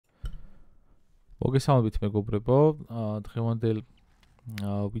მოგესალმებით მეგობრებო, დღევანდელ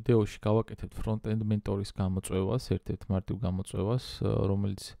ვიდეოში გავაკეთებთ front-end mentor-ის გამოწვევას, ერთ-ერთ მარტივ გამოწვევას,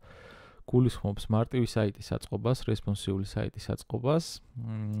 რომელიც გულისხმობს მარტივი საიტის აწყობას, რესპონსიული საიტის აწყობას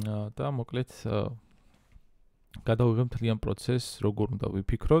და მოკლედ გადავიღებთ მთლიან პროცესს, როგორ უნდა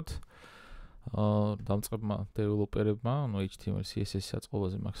ვიფიქროთ დამწყებმა დეველოპერებმა, ანუ HTML, CSS-ის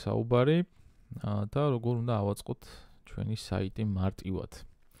აწყობაზე მაქვს საუბარი და როგორ უნდა ავაწყოთ ჩვენი საიტი მარტივად.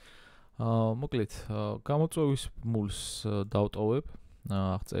 მოკლედ, გამოწვევის მულს დავტოვებ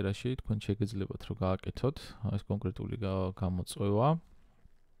აღწერაში, თქვენ შეგეძლებათ რომ გააკეთოთ ეს კონკრეტული გამოწვევა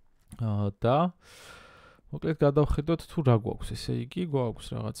და მოკლედ გადავხედოთ თუ რა გვაქვს, ესე იგი, გვაქვს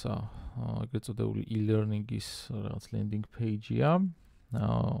რაღაცა ეგრეთ წოდებული e-learning-ის რაღაც landing page-ია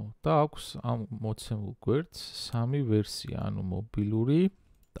და აქვს ამ მოცემულ გვერდს სამი ვერსია, ანუ მობილური,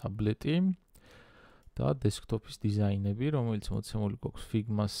 ტაბლეტი და დესკტოპის დიზაინები, რომელიც მოცემული გვაქვს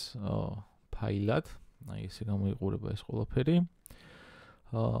Figma-ს ფაილად, აი ესე გამოიყურება ეს ყველაფერი.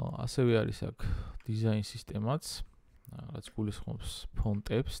 ასევე არის აქ დიზაინ სისტემაც, რაც გულისხმობს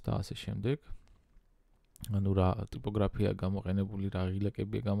ფონტებს და ასე შემდეგ. ანუ რა ტიპოგრაფია გამოყენებული, რა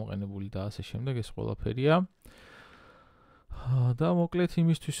ღილაკებია გამოყენებული და ასე შემდეგ, ეს ყველაფერია. და მოკლედ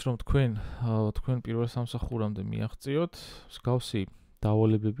იმისთვის, რომ თქვენ პირველ სამსახურამდე მიაღწიოთ, მსგავსი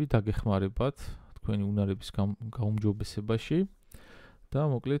დავალებები დაგეხმარებათ თქვენი უნარების გაუმჯობესებაში და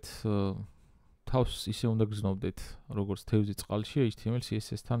მოკლედ თავს ისე უნდა გრძნობდეთ, როგორც თევზი წყალში HTML,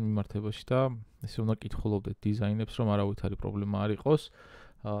 CSS-თან მიმართებაში და ისე უნდა კითხულობდეთ დიზაინებს, რომ არავითარი პრობლემა არ იყოს,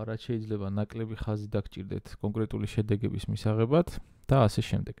 რაც შეიძლება ნაკლები ხაზი დაგჭირდეთ კონკრეტული შედეგების მისაღებად და ასე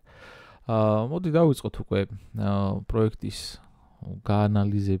შემდეგ. მოდი დავიწყოთ უკვე პროექტის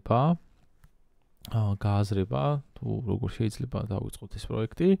გაანალიზება, გააზრება, თუ როგორ შეიძლება დავიწყოთ ეს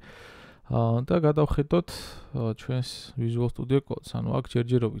პროექტი. და გადავხედოთ ჩვენს Visual Studio Code-ს, ანუ აქ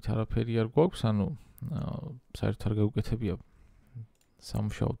ჯერჯერობით არაფერი არ გვაქვს, ანუ საერთოდ არ გაუკეთებია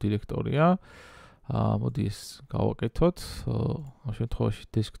სამუშაო დირექტორია. მოდი ეს გავაკეთოთ. ამ შემთხვევაში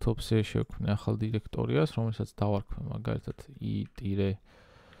desktop-ზე შევქმნე ახალ დირექტორიას, რომელსაც დავარქვე მაგალითად e-learning,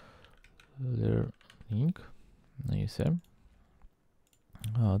 ისე.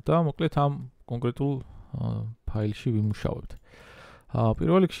 და მოკლედ ამ კონკრეტულ ფაილში ვიმუშავებთ.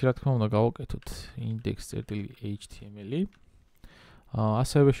 პირველ რიგში, რა თქმა უნდა, გავაკეთოთ index.html.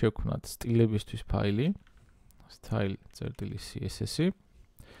 ასევე შევქმნათ სტილებისთვის ფაილი, style.css.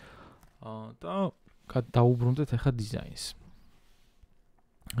 და დავუბრუნდეთ ახლა დიზაინს.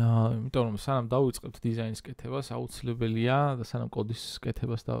 იმიტომ რომ სანამ დავიწყებთ დიზაინის კეთებას, აუცილებელია და სანამ კოდის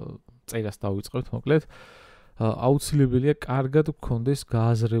კეთებას და წერას დავიწყებთ, მოკლედ აუცილებელია კარგად გქონდეს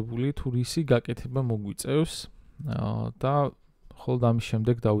გააზრებული თუ რისი გაკეთება მოგვიწევს და ხოლმე ამის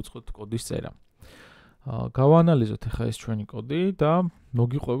შემდეგ დავიწყოთ კოდის წერა. გავაანალიზოთ ახლა ეს ჩვენი კოდი და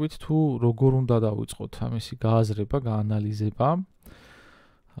მოგიყვებით თუ როგორ უნდა დავიწყოთ ამისი გააზრება, გაანალიზება.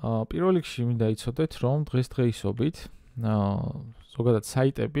 პირველ რიგში მინდა იცოდეთ, რომ დღესდღეობით ზოგადად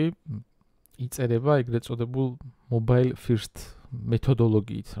საიტები იწერება ეგრეთ წოდებულ mobile first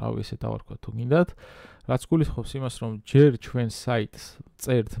მეთოდოლოგიით, რავი ესე დავარქვათ თუ გინდათ, რაც გულისხმობს იმას, რომ ჯერ ჩვენ საიტს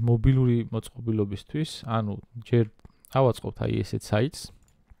წერთ მობილური მოწყობილობისთვის, ანუ ჯერ ავაწყობთ აი ესეთ საიტს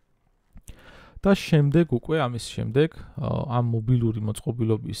და შემდეგ უკვე ამის შემდეგ ამ მობილური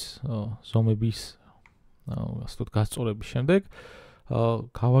მოწყობილობის ზომების ასე ვთქვათ გასწორების შემდეგ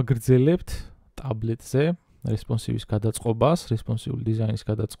გავაგრძელებთ ტაბლეტზე რესპონსივის გადაწყობას, რესპონსიული დიზაინის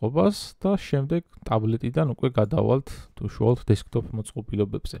გადაწყობას და შემდეგ ტაბლეტიდან უკვე გადავალთ თუ უშუალოდ დესკტოპ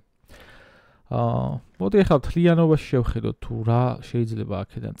მოწყობილობებზე. მოდი ახლა მთლიანობაში შევხედოთ თუ რა შეიძლება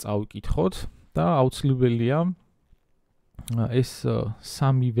აქედან წავიკითხოთ და აუცილებელია ეს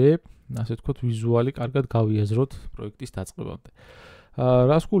სამივე, ასე ვთქვათ, ვიზუალი კარგად გავიაზროთ პროექტის დაწყებამდე.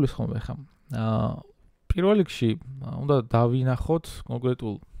 რას გულისხმობ ახლა? პირველ რიგში უნდა დავინახოთ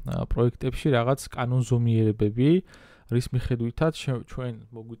კონკრეტულ პროექტებში რაღაც კანონზომიერებები, რის მიხედვითაც ჩვენ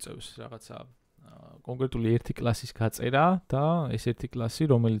მოგვიწევს რაღაცა კონკრეტული ერთი კლასის გაწერა და ეს ერთი კლასი,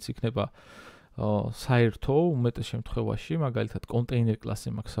 რომელიც იქნება საერთო უმეტეს შემთხვევაში, მაგალითად კონტეინერ კლასზე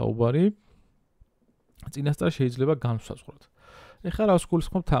მაქვს საუბარი, წინასწარ შეიძლება განვსაზღვროთ. ეხლა რას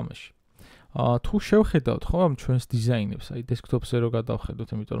გულისხმობთ ამაში? თუ შევხედავთ ხო ამ ჩვენს დიზაინებს, აი დესკტოპზე რო გადავხედოთ,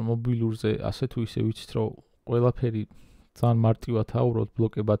 იმიტომ რომ მობილურზე ასე თუ ისე ვიცით, რომ ყველაფერი ძალიან მარტივადაა, უბრალოდ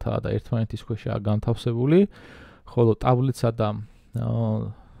ბლოკებათაა და ერთმანეთის ქვეშაა განთავსებული, ხოლო ტაბლეტსა და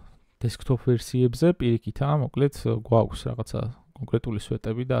დესკტოპ ვერსიებზე პირიქითაა, მოკლედ გვაქვს რაღაცა კონკრეტული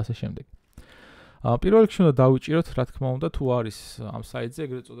სვეტები და ასე შემდეგ. პირველ რიგში უნდა დავიჭიროთ, რა თქმა უნდა, თუ არის ამ საიტზე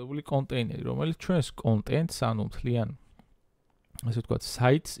ეგრეთ წოდებული კონტეინერი, რომელიც ჩვენს კონტენტს, ანუ მთლიან ასე ვთქვათ,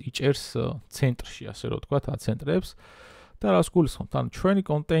 საიტს იჭერს ცენტრში, ასე რომ ვთქვათ, აცენტრებს და რას გულისხმობთ? ანუ ჩვენი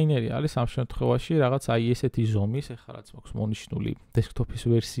კონტეინერი არის ამ შემთხვევაში რაღაც აი ესეთი ზომის, ეხლა რაც მაქვს მონიშნული დესკტოპის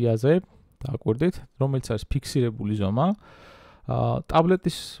ვერსიაზე, დააკვირდით, რომელიც არის ფიქსირებული ზომა.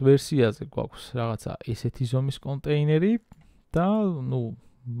 ტაბლეტის ვერსიაზე გვაქვს რაღაცა ესეთი ზომის კონტეინერი და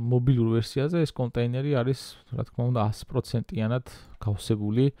მობილურ ვერსიაზე ეს კონტეინერი არის, რა თქმა უნდა, 100%-იანად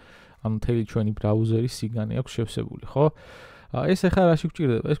გავსებული, ანუ მთელი ჩვენი ბრაუზერის სიგანე აქვს შევსებული, ხო? ეს ახლა რაში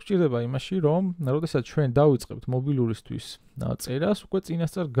გვჭირდება? ეს გვჭირდება იმაში, რომ როდესაც ჩვენ დავიწყებთ მობილურისთვის წერას, უკვე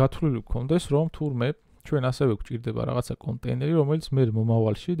წინასწარ გათვლილი გქონდეს, რომ თურმე ჩვენ ასევე გვჭირდება რაღაცა კონტეინერი, რომელიც მე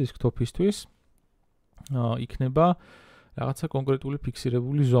მომავალში დესკტოპისთვის იქნება რაღაცა კონკრეტული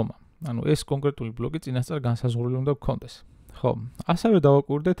ფიქსირებული ზომა. ანუ ეს კონკრეტული ბლოკი წინასწარ განსაზღვრული უნდა გქონდეს. ხო, ასევე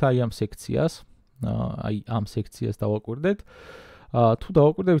დავაკვირდეთ აი ამ სექციას დავაკვირდეთ. თუ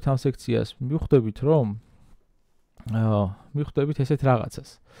დავაკვირდებით ამ სექციას, მივხვდებით, რომ მივხვდებით ესეთ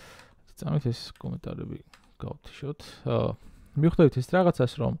რაღაცას. წამით ეს კომენტარები გავთიშოთ. მივხვდებით ეს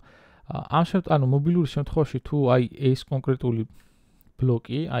რაღაცას, რომ ანუ მობილური შემთხვევაში თუ აი ეს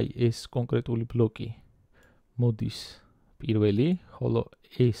კონკრეტული ბლოკი მოდის პირველი, ხოლო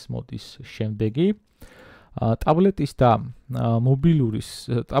ეს მოდის შემდეგი. ტაბლეტის და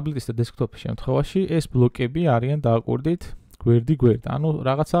დესკტოპის შემთხვევაში ეს ბლოკები არიან დააკვირდით გვერდი-გვერდ. ანუ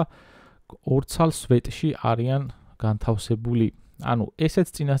რაღაცა ორცალ სვეტში არიან განთავსებული. ანუ ესეც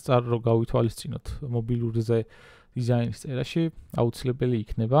წინასწარ რო გავითვალისწინოთ მობილურზე დიზაინის წერაში, აუცილებელი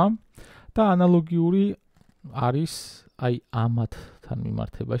იქნება და ანალოგიური არის აი ამათთან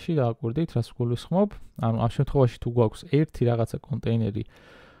მიმართებაში, დააკვირდით, რას გულისხმობ. ანუ ამ შემთხვევაში თუ გვაქვს ერთი რაღაცა კონტეინერი,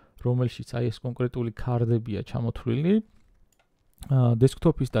 რომელშიც აი ეს კონკრეტული ქარდებია ჩამოთვლილი,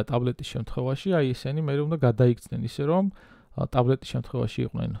 დესკტოპის და ტაბლეტის შემთხვევაში აი ესენი მე უნდა გადაიქცნენ ისე, რომ ტაბლეტის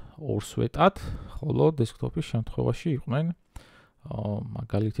შემთხვევაში იყვნენ ორ სვეტად, ხოლო დესკტოპის შემთხვევაში იყვნენ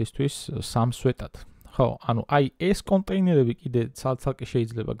მაგალითისთვის სამ სვეტად. ხო, ანუ აი ეს კონტეინერები კიდე ცალ-ცალკე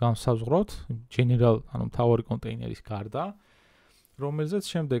შეიძლება განსაზღვროთ, ანუ მთავარი კონტეინერის გარდა, რომელზეც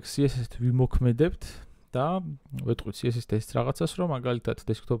შემდეგ CSS-ით ვიმოქმედებთ და ვეტყვით CSS-ით ეს რაღაცას, რომ მაგალითად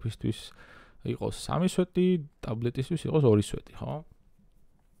დესკტოპისთვის იყოს 3 სვეტი, ტაბლეტისთვის იყოს 2 სვეტი, ხო?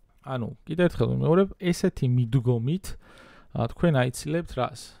 ანუ კიდევ ერთხელ ვიმეორებ, ესეთი მიდგომით თქვენ აიცილებთ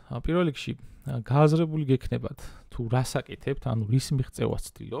რას? პირველ რიგში გააზრებული გექნებათ თუ რას აკეთებთ, ანუ რის მიღწევას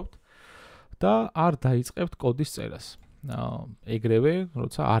ცდილობთ და არ დაიწყებთ კოდის წერას. ეგრევე,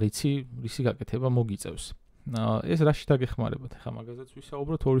 როცა არ იცი რისი გაკეთება მოგიწევს. ეს რაში დაგეხმარებათ? ახლა მაგაზეც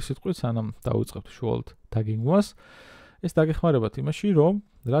ვისაუბროთ ორი სიტყვით, სანამ დავიწყებთ უშუალოდ დაგეგმვას. ეს დაგეხმარებათ იმაში, რომ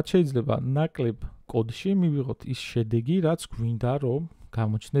რაც შეიძლება ნაკლებ კოდში მივიღოთ ის შედეგი, რაც გვინდა რომ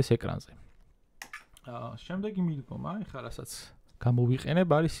გამოჩნდეს ეკრანზე. შემდეგი მიდგომა, ახლა რასაც გამოვიყენებ,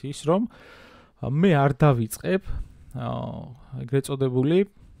 არის ის, რომ მე არ დავიწყებ ეგრეთ წოდებული,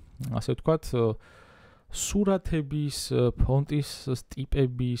 ასე ვთქვათ, სურათების, ფონტის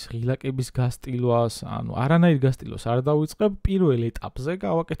ტიპების, ღილაკების გასტილვას, ანუ არანაირ გასტილვას არ დავიწყებ, პირველ ეტაპზე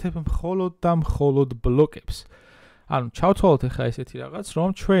გავაკეთებ მხოლოდ ბლოკებს. ანუ ჩავთვალოთ ახლა ესეთი რაღაც, რომ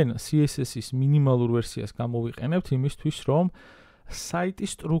ჩვენ CSS-ის მინიმალურ ვერსიას გამოვიყენებთ იმისთვის, რომ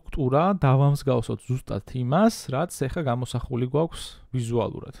საიტის სტრუქტურა დავამსგავსოთ ზუსტად იმას, რაც ახლა გამოსახული გვაქვს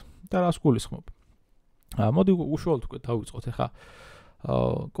ვიზუალურად. და რას გულისხმობ? მოდი უშუალოდ უკვე დავიწყოთ ახლა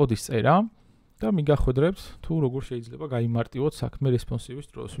კოდის წერა და მიგახვედრებთ თუ როგორ შეიძლება გაიმარტივოთ საქმე რესპონსივის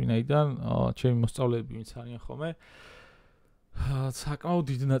დროს, ვინაიდან ჩემი მოსწავლეები ვინც არიან ხოლმე საკმაოდ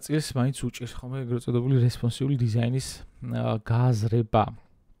დიდ ნაწილს მაინც უჭირს ხოლმე ეგრეთ წოდებული რესპონსიული დიზაინის გააზრება.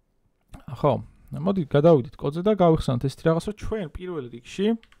 ხო, მოდი გადავიდეთ კოდზე და გავიხსენოთ ესეთი რაღაც, რომ ჩვენ პირველ რიგში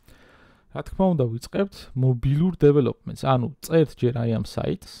რა თქმა უნდა ვიწყებთ მობილურ დეველოპმენტს, ანუ წერთ ჯერ აი ამ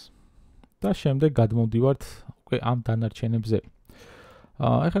საიტს და შემდეგ გადმოვდივართ უკვე ამ დანარჩენებზე.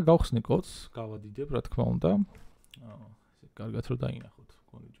 ახლა გავხსნი კოდს, გავადიდებ რა თქმა უნდა. ესე კარგად რომ დაინახოთ,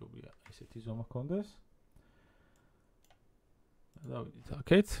 მგონი ჯობია ესეთი ზომა ჰქონდეს. დავიდეთ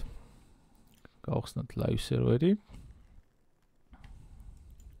აქეთ. გავხსნათ live server-ი.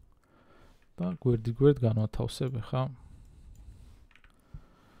 და გვერდ განვათავსებ ახლა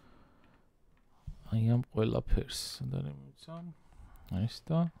აი ამ ყველაფერს და რემოცა ეს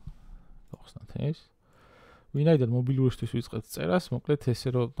და გავხსნათ ეს. ვინაიდან მობილურისთვის ვიწყებთ წერას, მოკლედ ესე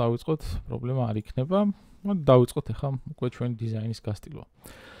რომ დავიწყოთ, პრობლემა არ იქნება. მოდი დავიწყოთ ახლა უკვე ჩვენი დიზაინის გასტილვა.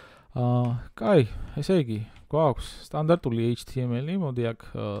 კაი, ესე იგი, გვაქვს სტანდარტული HTML-ი, მოდი აქ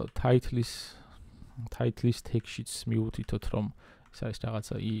title-ის tag-შიც მივუთითოთ, რომ ეს არის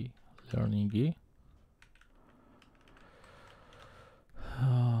რაღაცა e-learning-ი.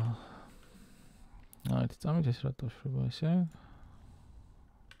 აი, წამით ეს რა დავშვება ესე.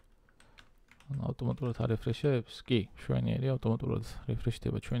 ავტომატურად არეფრეშებს? კი, შვენიერი, ავტომატურად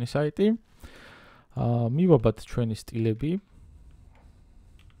რეფრეშდება ჩვენი საიტი. მივაბად ჩვენი სტილები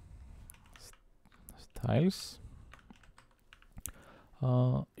styles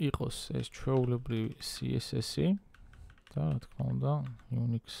იყოს ეს ჩვეულებრივი CSS-ი და რა თქმა უნდა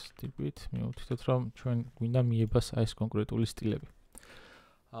Unix ტიპით მივუთითოთ რომ ჩვენ გვინდა მიებას ეს კონკრეტული სტილები.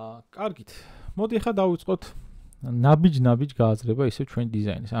 კარგით. მოდი ახლა დავიწყოთ ნაბიჯ გააზრება ისე ჩვენ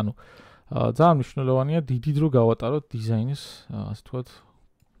დიზაინის. ანუ ძალიან მნიშვნელოვანია დიდი დრო გავატაროთ დიზაინის, ასე ვთქვათ,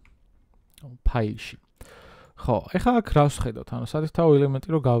 ფაილში. ხო, ახლა აქ რას ვხედავთ? ანუ საერთო ელემენტი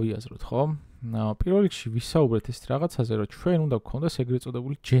რო გავიაზროთ, ხო? პირველ რიგში ვისაუბრეთ ეს რაღაცაზე, რომ ჩვენ უნდა გქონდეს ეგრეთ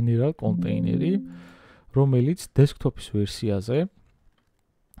წოდებული general კონტეინერი, რომელიც desktop-ის ვერსიაზე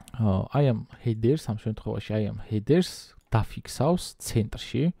I am headers, ამ შემთხვევაში I am headers დაფიქსავს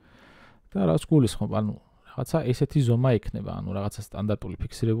ცენტრში და რაც გულისხმობ, ანუ რაღაცა ესეთი ზომა ექნება, ანუ რაღაცა სტანდარტული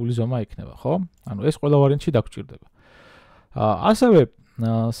ფიქსირებული ზომა ექნება, ხო? ანუ ეს ყველა ვარიანტში დაგჭირდება. ასევე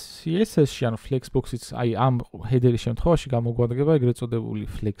CSS-ში ან flexbox-იც აი ამ header-ის შემთხვევაში გამოგვადგება ეგრეთ წოდებული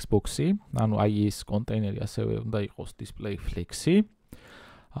flexbox-ი, ანუ აი ეს კონტეინერი ასევე უნდა იყოს display flex-ი.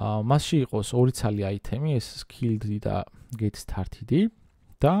 მასში იყოს ორი ცალი აიტემი, ეს skilled და get started-ი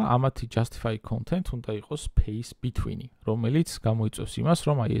და ამათი justify content უნდა იყოს space between-ი, რომელიც გამოიწვევს იმას,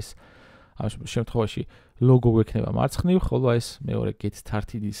 რომ აი ეს ამ შემთხვევაში ლოგო გვექნება მარცხნივ, ხოლო ეს მეორე get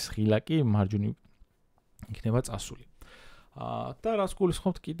started-ის ხილაკი მარჯვნივ იქნება წასული. და რას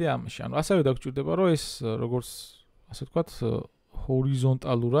გულისხმობთ კიდე ამაში? ანუ ასევე დაგჭირდება, რომ ეს როგორც ასე ვთქვათ,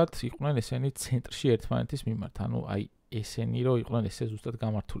 ჰორიზონტალურად იყვნენ ესენი ცენტრში ერთმანეთის მიმართ, ანუ აი ესენი რო იყვნენ ესე ზუსტად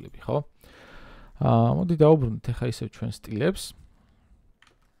გამართულები, ხო? მოდი დავუბრუნდეთ ახლა ისევ ჩვენ სტილებს.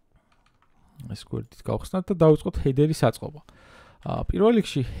 ეს გვერდით გავხსნათ და დავიწყოთ header-ის აწყობა. პირველ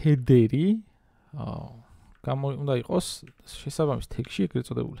რიგში header-ი უნდა იყოს შესაბამის tag-ში, ეგრეთ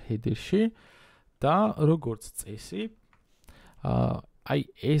წოდებულ header-ში და როგორც წესი აი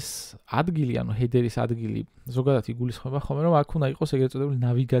ეს ადგილი, ანუ header-ის ადგილი ზოგადად იგულისხმება ხოლმე, რომ აქ უნდა იყოს ეგრეთ წოდებული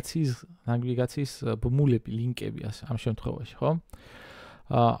ნავიგაციის ბმულები, ლინკები ამ შემთხვევაში, ხო?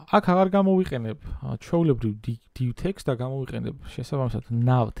 აქ აღარ გამოვიყენებ ჩვეულებრივ div text და გამოვიყენებ შესაბამისად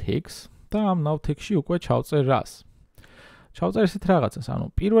nav text და ამ nav text-ში უკვე ჩავწერ რას? ჩავწერ ესეთ რაღაცას, ანუ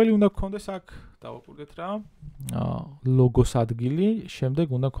პირველი უნდა გქონდეს აქ დავაკვირდეთ რა, ლოგოს ადგილი,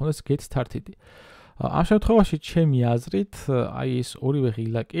 შემდეგ უნდა გქონდეს get started-ი. ამ შემთხვევაში ჩემი აზრით, აი ეს ორივე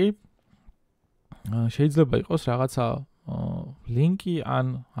ღილაკი შეიძლება იყოს რაღაცა ლინკი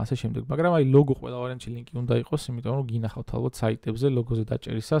ან ასე შემდეგ, მაგრამ აი ლოგო ყველა ვარიანტში ლინკი უნდა იყოს, იმიტომ რომ გინახავთ ალბათ საიტებზე ლოგოზე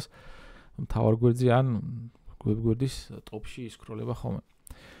დაჭერისას მთავარ გვერდზე ან გვერდის ტოპში ისკროლება ხოლმე.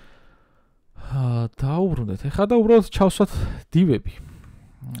 დაუბრუნდეთ. ეხლა და უბრალოდ ჩავსვათ დივები.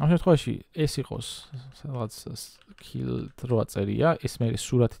 ამ შემთხვევაში ეს იყოს რაღაც skilled რო აწერია, ეს მე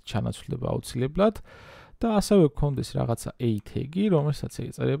სურათით ჩანაცვლება აუცილებლად და ასევე გქონდეს რაღაცა a tag-ი, რომელსაც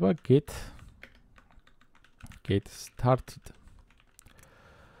ეწერება get started.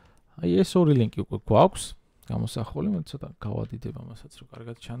 აი ეს ორი ლინკი უკვე გვაქვს გამოსახული, მე ცოტა გავადიდებ ამასაც რომ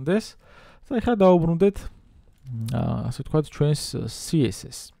კარგად ჩანდეს. და ეხლა დაუბრუნდეთ ასე ვთქვათ ჩვენს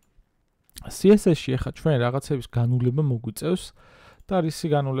CSS. CSS-ში ეხლა ჩვენ რაღაცების განულება მოგვიწევს და რისი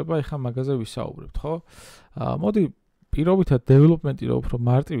განულება ეხლა მაგაზე ვისაუბრებთ, ხო? მოდი პირობითად დეველოპმენტი რო უფრო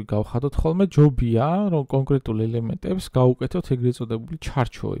მარტივი გავხადოთ ხოლმე, ჯობია რომ კონკრეტულ ელემენტებს გავუკეთოთ ეგრეთ წოდებული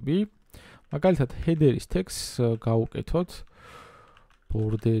ჩარჩოები. მაგალითად header-ის text გავუკეთოთ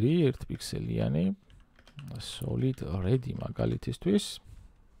border-ი 1 პიქსელიანი solid red-ი მაგალითისთვის.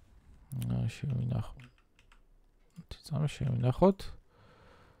 შევინახოთ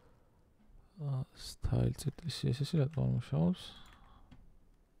style.css-ი რატომ მუშაობს?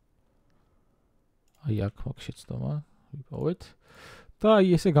 აი აქ მაქვს შეცდომა, ვიპოვეთ. და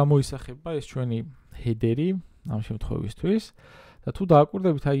აი ესე გამოისახება ეს ჩვენი header-ი ამ შემთხვევისთვის. და თუ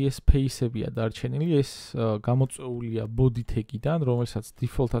დააკვირდებით, აი ეს space-ებია დარჩენილი, ეს გამოწვეულია body tag-იდან, რომელსაც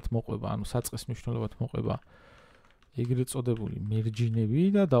default-ად მოყვება, ანუ საწყის მნიშვნელობად მოყვება ეგრეთ წოდებული merge-ნები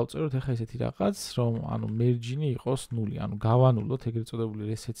და დავწეროთ ახლა ესეთი რაღაც, რომ ანუ merge-ნი იყოს 0, ანუ გავანულოთ ეგრეთ წოდებული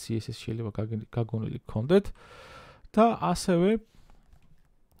reset CSS შეიძლება გაგონილი გქონდეთ და ასევე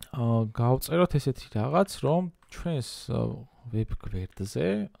გავწეროთ ესეთი რაღაც, რომ ჩვენს web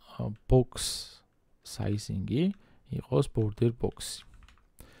გვერდზე box sizing-ი იყოს border box-ი.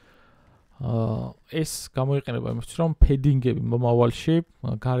 ეს გამოიყენება იმისთვის, რომ padding-ები მომავალში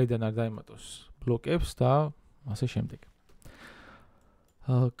გარედან არ დაემატოს ბლოკებს და ასე შემდეგ.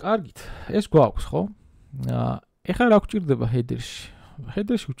 კარგით, ეს გვაქვს, ხო? ეხლა რა გვჭირდება header-ში?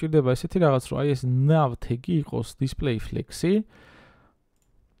 Header-ში გვჭირდება ესეთი რაღაც, რომ აი ეს nav tag-ი იყოს display flex-ი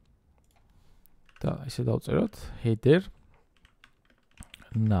და ესე დავწეროთ header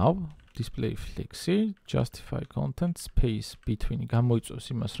nav display flex-ი justify content space between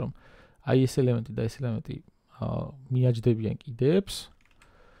გამოიწვევს იმას, რომ აი ეს ელემენტი და ეს ელემენტი მიაჯდებიან კიდეებს.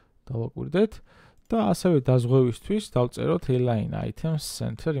 დავაკვირდეთ და ასევე დაზღვევისთვის დავწეროთ align items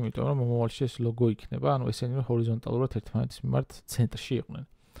center, იმიტომ რომ მომავალში ეს ლოგო იქნება, ანუ ესენი რომ ჰორიზონტალურად ერთმანეთის მიმართ ცენტრში იყვნენ.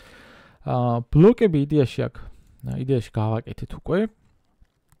 ბლოკები იდეაში გავაკეთეთ უკვე.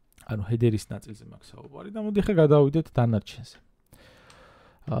 ანუ header-ის ნაწილზე მაქვს საუბარი და მოდი ახლა გადავიდეთ დანარჩენზე.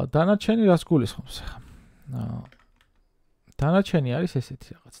 დანარჩენი რას გულისხმობს ახლა? დანარჩენი არის ესეთი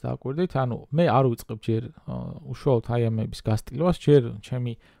რაღაც, დააკვირდით, ანუ მე არ ვიწყებ ჯერ უშუალოდ აი ამების გასტილვას, ჯერ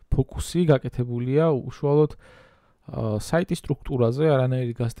ჩემი ფოკუსი გაკეთებულია უშუალოდ საიტის სტრუქტურაზე,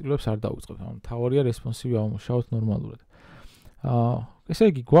 არანაირი გასტილვებს არ დავიწყებ. ანუ თავარია რესპონსივი ავმუშაოთ ნორმალურად. ესე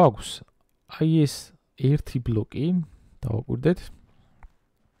იგი გვაქვს აი ეს ერთი ბლოკი, დავაკვირდეთ.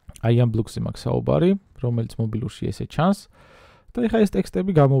 აი ამ ბლოკზე მაქვს საუბარი, რომელიც მობილურში ესე ჩანს. და ეხლა ეს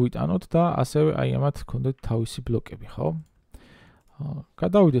ტექსტები გამოვიტანოთ და ასევე აი ამათ გქონდეთ თავისი ბლოკები, ხო?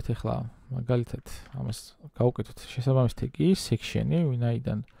 გადავიდეთ ახლა მაგალითად ამას გავუკეთოთ შესაბამის თეგი section-ი,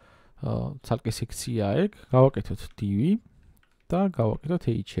 ვინაიდან ცალკე სექციაა ეგ, გავაკეთოთ div და გავაკეთოთ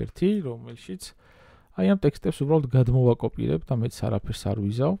h1, რომელშიც აი ამ ტექსტებს უბრალოდ გადმოვაკოპირებ და მეც არაფერს არ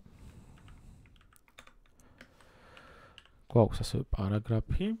ვიზავ. გვაქვს ასევე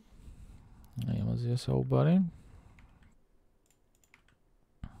პარაგრაფი. აი ამაზეა საუბარი.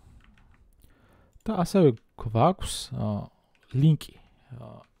 და ასევე გვაქვს ლინკი.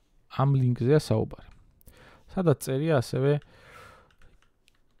 ამ ლინკზეა საუბარი. სადაც წერია ასევე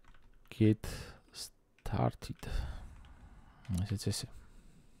get started. ესეც ესე.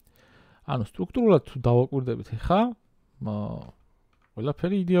 ანუ სტრუქტურულად თუ დავაკვირდებით ახლა,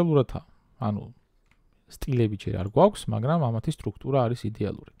 ყველაფერი იდეალურადაა. ანუ სტილები ჯერ არ გვაქვს, მაგრამ ამათი სტრუქტურა არის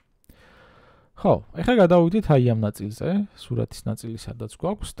იდეალური. ხო, ახლა გადავიდეთ აი ამ ნაწილზე, სურათის ნაწილი სადაც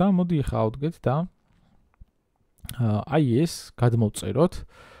გვაქვს და მოდი ახლა ავდგეთ და აი ეს გადმოვწეროთ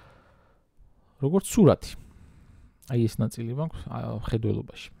როგორც სურათი. აი ეს ნაწილი მაქვს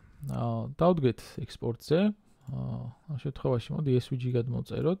ხედველობაში. დავდგეთ ექსპორტზე. ამ შემთხვევაში მოდი SVG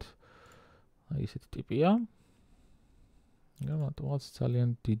გადმოვწეროთ. აი ესეთი ტიპია. რატომაც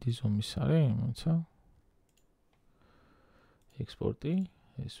ძალიან დიდი ზომის არის, მოიცა. ექსპორტი,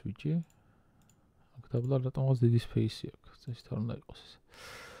 SVG. აქ დაბლა რატომაც დიდი სპეისი აქვს. წესით არ უნდა იყოს ეს.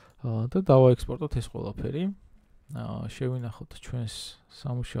 და დავაექსპორტოთ ეს ყველაფერი. შევინახოთ ჩვენს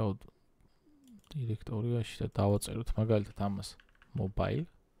სამუშაო დირექტორიაში და დავაწეროთ მაგალითად ამას mobile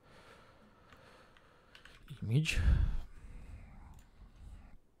image.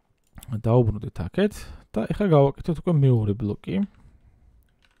 დავუბრუნდეთ აქეთ და ახლა გავაკეთოთ უკვე მეორე ბლოკი.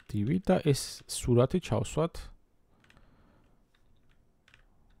 div და ეს სურათი ჩავსვათ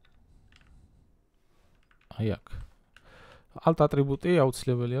აი აქ. alt ატრიბუტი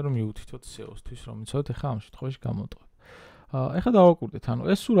აუცილებელია რომ მივუთითოთ SEO-სთვის, რომ იცოდეთ ახლა ამ შემთხვევაში გამოვტყოთ. ახლა დავაკვირდეთ, ანუ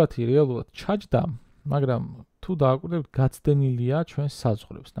ეს სურათი რეალურად ჩაჯდა, მაგრამ თუ დავაკვირდებით, გაცდენილია ჩვენს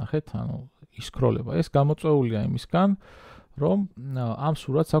საზღვრებს. ნახეთ, ანუ ისკროლება. ეს გამოწვეულია იმისგან, რომ ამ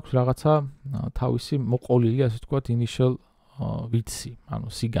სურათს აქვს რაღაცა თავისი მოყოლილი, ასე ვთქვათ, initial width-ი, ანუ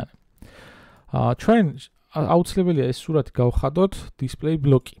სიგანე. ჩვენ აუცილებელია ეს სურათი გავხადოთ display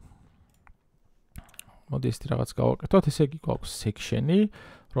ბლოკი. მოდი ესეთი რაღაც გავაკეთოთ, ესე იგი გვაქვს section-ი,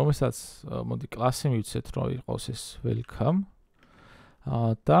 რომელსაც მოდი კლასი მივცეთ, რომ იყოს ეს welcome.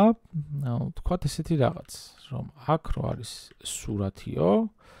 და ვთქვათ ესეთი რაღაც, რომ აქ რო არის სურათიო,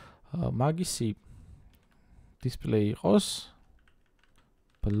 მაგისი display იყოს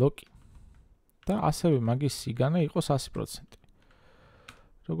ბლოკი. და ასევე მაგის სიგანე იყოს 100%.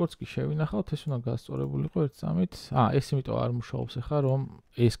 როგორც კი შევინახავთ, ეს უნდა გასწორებულიყო ერთ წამით. ეს იმიტომ არ მუშაობს ახლა, რომ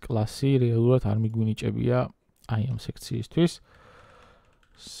ეს კლასი რეალურად არ მიგვინიჭებია აი ამ სექციისთვის.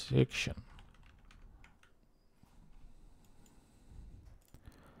 section.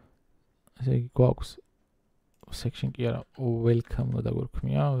 ესე იგი გვაქვს section კი არა, welcome და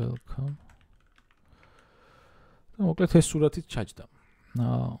დაგვერქმია, welcome. და მოკლედ ეს სურათით ჩაჯდა.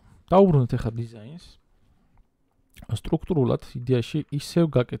 დავუბრუნდეთ ახლა დიზაინს. სტრუქტურულად იდეაში ისევ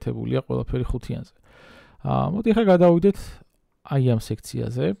გაკეთებულია ყველაფერი ხუთიანზე. მოდი ახლა გადავიდეთ აი ამ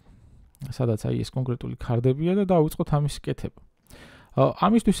სექციაზე, სადაც აი ეს კონკრეტული ქარდებია და დავიწყოთ ამის კეთება.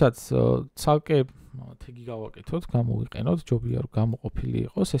 ამისთვისაც ცალკე თეგი გავაკეთოთ, გამოვიყენოთ, ჯობია რომ გამოყოფილი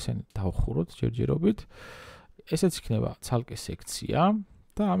იყოს, ესენი დავხუროთ ჯერჯერობით. ესეც იქნება ცალკე სექცია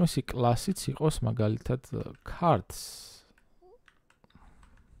და ამისი კლასიც იყოს მაგალითად cards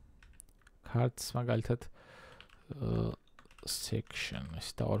მაგალითად section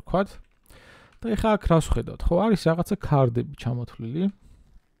ეს დავარქვათ. და ეხლა აქ რას ვხედავთ? ხო, არის რაღაცა ქარდები ჩამოთვლილი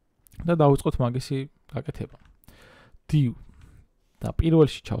და დავიწყოთ მაგისი გაკეთება. div და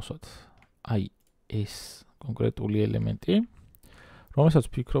პირველში ჩავსვათ აი ეს კონკრეტული ელემენტი, რომელსაც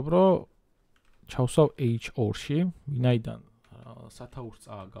ვფიქრობ, რომ ჩავსავ H2-ში, ვინაიდან სათაურს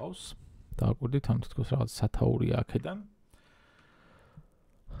წააგავს. დააკვირდით, ამ თითქოს რაღაც სათაურია აქედან.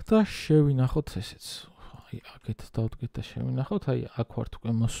 და შევინახოთ ესეც. აი, აქეთ დავდგეთ და შევინახოთ, აი, აქ ვართ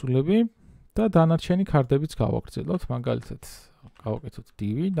უკვე მოსულები და დანარჩენი ქარდებიც გავაგრძელოთ, მაგალითად, გავაკეთოთ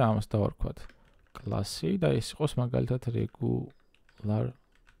div და ამას დავარქვათ კლასი და ეს იყოს მაგალითად regular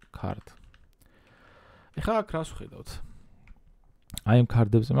card. ეხლა აქ რას ვხედავთ? აი ამ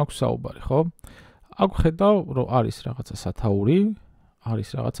ქარდებზე მაქვს საუბარი, ხო? აქ ვხედავ, რომ არის რაღაცა სათაური, არის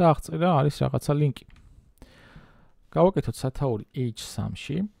რაღაცა აღწერა, არის რაღაცა ლინკი. გავაკეთოთ სათაური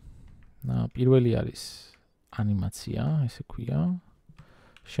H3-ში. პირველი არის ანიმაცია, ესე ქვია.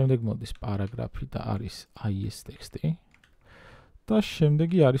 შემდეგ მოდის პარაგრაფი და არის IS ტექსტი. და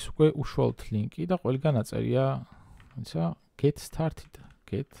შემდეგი არის უკვე უშუალოდ ლინკი და ყველგან აწერია, ისა, get started.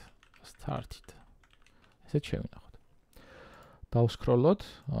 ესეც შევინახოთ. დავსკროლოთ,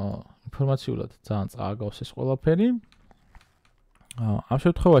 ინფორმაციულად ძალიან წააგავს ეს ყველაფერი. ამ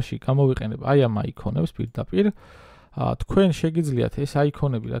შემთხვევაში გამოვიყენებ აი ამ აიკონებს პირდაპირ. თქვენ შეგიძლიათ ეს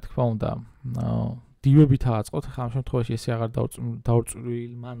აიკონები, რა თქმა უნდა, დივებით აწყოთ. ახლა ამ შემთხვევაში ესე აღარ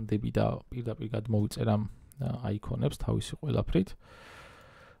დაურწმუნდები და პირდაპირ გადმოვიწერ ამ აიკონებს თავისი ყველაფრით.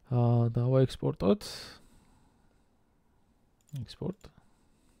 დავაექსპორტოთ. export.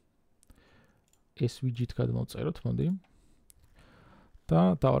 ეს widget გადმოვწეროთ, მოდი.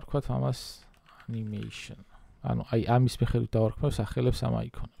 და დავარქვათ ამას animation. ანუ აი ამის მიხედვით დავარქვათ სახელებს ამ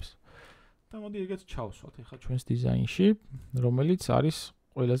აიკონებს. და მოდი ეგეც ჩავსვათ ახლა ჩვენს დიზაინში, რომელიც არის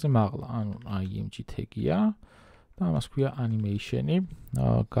ყველაზე მაღლა, ანუ img tag-ია და ამას ქვია animation-ი.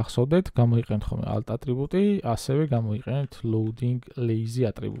 გახსოვდეთ, გამოიყენეთ ხოლმე alt ატრიბუტი, ასევე გამოიყენეთ loading lazy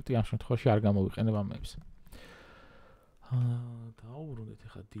ატრიბუტი, ამ შემთხვევაში არ გამოვიყენებ ამებს. დავუბრუნდეთ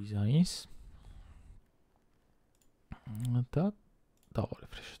ახლა დიზაინს. და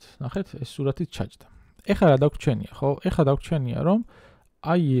დავარეფრეშოთ. ნახეთ, ეს სურათით ჩაჯდა. ეხლა რა დაგვრჩენია, ხო? ეხლა დაგვრჩენია, რომ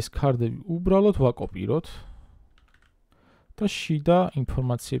აი ეს ქარდები უბრალოდ ვაკოპიროთ და შიდა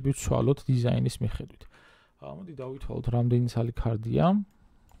ინფორმაციები ვცვალოთ დიზაინის მიხედვით. მოდი დავითვალოთ, რამდენი ცალი ქარდია.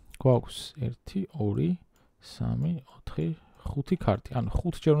 გვაქვს 1, 2, 3, 4, 5 ქარდი. ანუ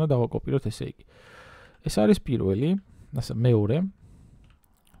 5 ჯერ უნდა დავაკოპიროთ, ესე იგი. ეს არის პირველი, ასე მეორე,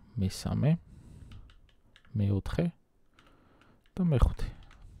 მესამე, მეოთხე და მეხუთე.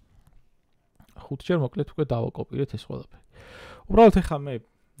 5 ჯერ მოკლედ უკვე დავაკოპირეთ ეს ყველაფერი. უბრალოდ ახლა მე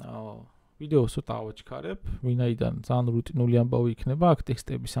ვიდეოს ცოტა ავაჩქარებ, ვინაიდან ძალიან რუტინული ამბავი იქნება, აქ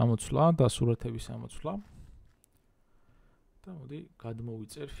ტექსტების ამოცვლა და სურათების ამოცვლა. და მოდი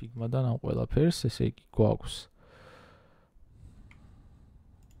გადმოვიწერ ფიგმადან ამ ყველაფერს, ესე იგი გვაქვს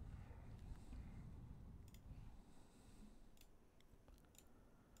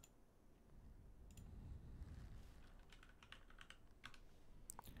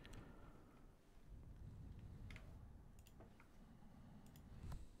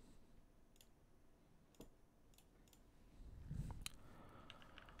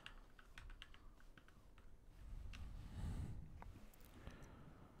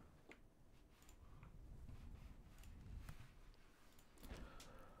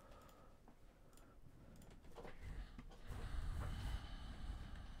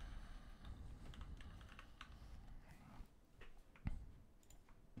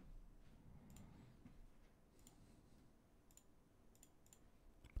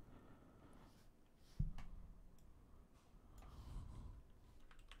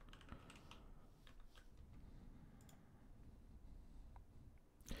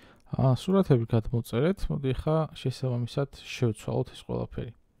სურათები გადმოწერეთ, მოდი ახლა შესაბამისად შევცვალოთ ეს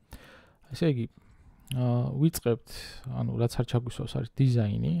ყველაფერი. ესე იგი, ვიწყებთ, ანუ რაც არ ჩაგვისვავს არის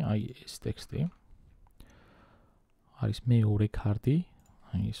დიზაინი, აი ეს ტექსტი. არის მეორე ქარდი,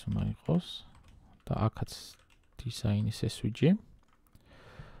 აი ეს უნდა იყოს და აქაც დიზაინის SVG.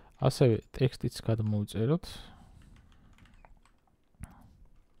 ასევე ტექსტიც გადმოვიწეროთ.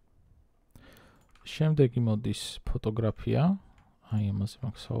 შემდეგი მოდის ფოტოგრაფია. აი ამაზე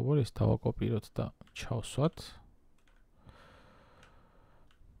მაქვს საუბარი, ეს დავაკოპიროთ და ჩავსვათ.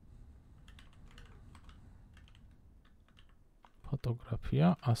 ფოტოგრაფია,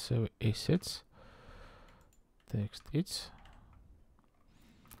 ასევე ესეც ტექსტიც.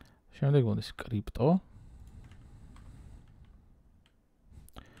 შემდეგ მოდის კრიპტო.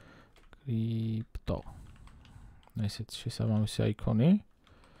 ესეც შესაბამისი აიკონი.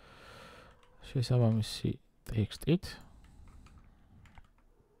 შესაბამისი ტექსტით.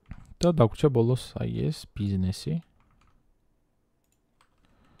 და დაგვრჩა ბოლოს აი ეს ბიზნესი.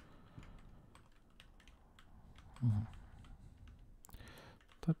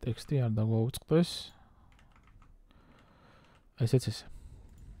 და ტექსტი არ დაგვაუწყდეს. ესეც ესე.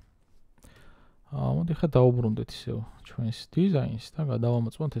 მოდი ხა დავუბრუნდეთ ისევ ჩვენს დიზაინს და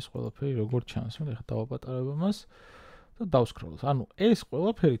გადავამოწმოთ ეს ყველაფერი როგორ ჩანს. მოდი ხა დავაპატარებ ამას და დავსკროლოთ. ანუ ეს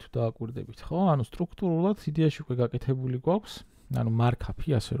ყველაფერი თუ დააკვირდებით, ხო? ანუ სტრუქტურულად იდეაში უკვე გაკეთებული გვაქვს, ანუ მარკაპი,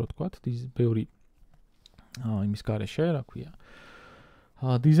 ასე რომ ვთქვათ, ბევრი იმის გარეშე, რა ქვია,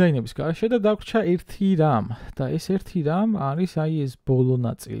 დიზაინების გარეშე და დაგვრჩა ერთი რამ და ეს ერთი რამ არის აი ეს ბოლო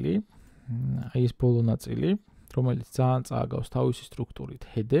ნაწილი, რომელიც ძალიან წააგავს თავისი სტრუქტურით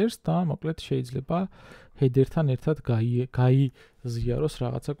headers და მოკლედ შეიძლება header-თან ერთად გაიზიაროს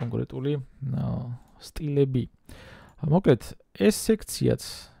რაღაცა კონკრეტული სტილები. მოკლედ ეს სექციაც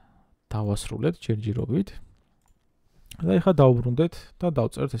დავასრულეთ ჯერჯერობით და ეხლა დავუბრუნდეთ და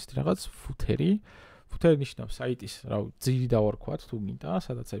დავწერთ ესეთი რაღაც ფუთერი. ფუთერი ნიშნავს საიტის, ძირი დავარქვათ თუ მინდა,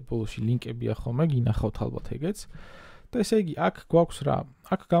 სადაც აი ბოლოში ლინკებია ხოლმე, გინახავთ ალბათ ეგეც. და ესე იგი, აქ გვაქვს რა?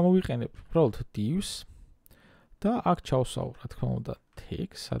 აქ გამოვიყენებ უბრალოდ divs და აქ ჩავსავ, რა თქმა უნდა, tag,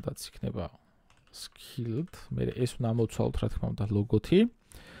 სადაც იქნება skilled, მე ეს უნდა მოვცვალოთ, რა თქმა უნდა, ლოგოთი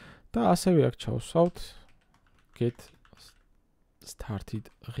და ასევე აქ ჩავსავთ get started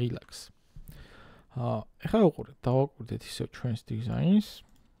relax. ეხლა დავაკვირდეთ ისევ ჩვენს დიზაინს.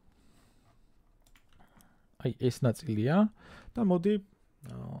 აი ეს ნაწილია და მოდი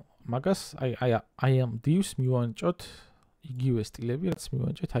მაგას I am divs მივანჭოთ იგივე სტილები, რაც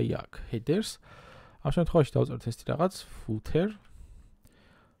მივანჭეთ აი აქ headers. ამ შემთხვევაში დავწერთ ესეთი რაღაც footer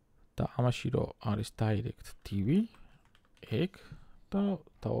და ამაში რო არის direct div egg და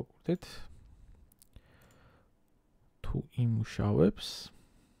დავაკვირდეთ თუ იმუშავებს.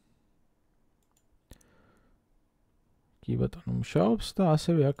 კი ბატონო, მუშაობს და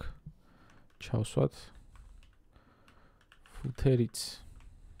ასევე აქ ჩავსვათ footer-იც.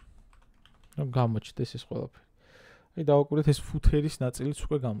 რომ გამოჩნდეს ეს ყველაფერი. აი დავაკვირდეთ ეს footer-ის ნაწილიც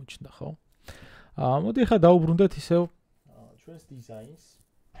უკვე გამოჩნდა, ხო? მოდი ახლა დავუბრუნდეთ ისევ ჩვენს დიზაინს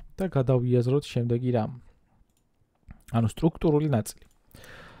და გადავიაზროთ შემდეგი რამ. ანუ სტრუქტურული ნაწილი.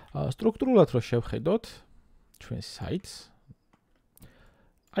 სტრუქტურულად რო შევხედოთ ჩვენს საიტს,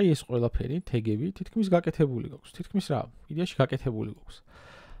 აი ეს ყველაფერი, თეგები თითქმის გაკეთებული გვაქვს. თითქმის რა, იდეაში გაკეთებული გვაქვს.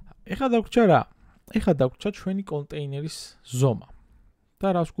 ეხლა დაგვრჩა რა? ეხლა დაგვრჩა ჩვენი კონტეინერის ზომა. და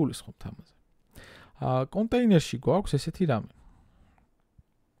რას გულისხმობთ ამაზე? კონტეინერში გვაქვს ესეთი რამე.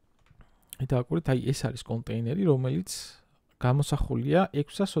 დააკვირდით, აი ეს არის კონტეინერი, რომელიც გამოსახულია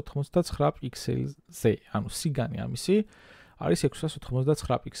 699 პიქსელზე. ანუ სიგანი ამისი არის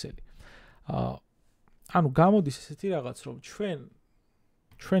 699 პიქსელი. ანუ გამოდის ესეთი რაღაც, რომ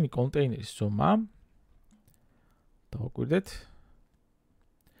ჩვენი კონტეინერის ზომა დავაკვირდეთ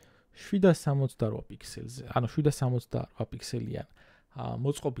 768 პიქსელზე. ანუ 768 პიქსელიან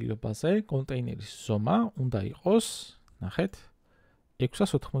მოწყობილობაზე კონტეინერის ზომა უნდა იყოს, ნახეთ,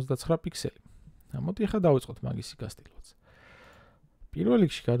 699 პიქსელი. მოდი ახლა დავიწყოთ მაგისი გასტილვაც. პირველ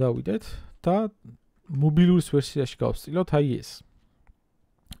რიგში გადავიდეთ და მობილურის ვერსიაში გავსწილოთ აი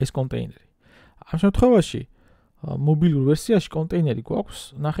ეს კონტეინერი. ამ შემთხვევაში მობილურ ვერსიაში კონტეინერი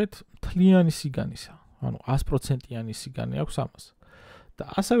გვაქვს, ნახეთ, მთლიანი სიგანისა, ანუ 100%-იანი სიგანი აქვს ამას. და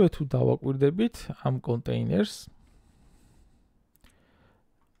ასევე თუ დავაკვირდებით ამ კონტეინერს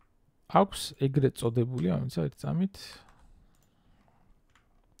აქვს ეგრეთ წოდებული, ამიტომ ერთ წამით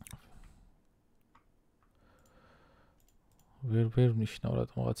ვერ ნიშნავ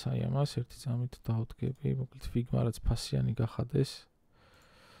რატომღაც აი ამას ერთი წამით დავდგები, მოკლედ ფიგმა რაც ფასიანი გახადეს.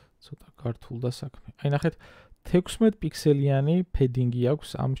 ცოტა გართულდა საქმე. აი ნახეთ, 16 პიქსელიანი ფედინგი აქვს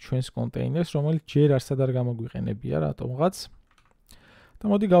ამ ჩვენს კონტეინერს, რომელიც ჯერ არსად არ გამოგვიყენებია რატომღაც. და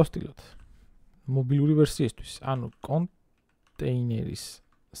მოდი გავსტილოთ. მობილური ვერსიისთვის, ანუ კონტეინერის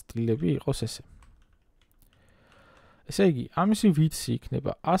სტილები იყოს ესე. ესე იგი, ამისი ვიცი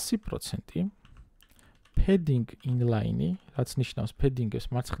იქნება 100%, padding inline, რაც ნიშნავს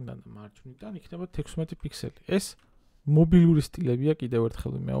padding-ებს მარცხნიდან და მარჯვნიდან, იქნება 16 პიქსელი. ეს მობილური სტილებია, კიდევ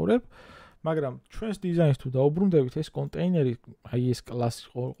ერთხელ ვიმეორებ, მაგრამ ჩვენს დიზაინს თუ დაუბრუნდებით, ეს კონტეინერი, აი ეს კლასი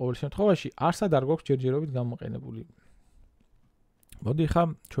ყოველ შემთხვევაში არსად არ გვაქვს ჯერჯერობით გამოყენებული. მოდი ხა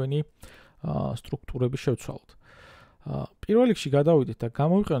ჩვენი სტრუქტურები შევცვალოთ. პირველ რიგში გადავიდეთ და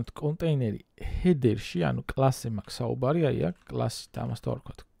გამოვიყენოთ კონტეინერი header-ში, ანუ კლასზე მაქვს საუბარი, აი აქ კლასი და ამას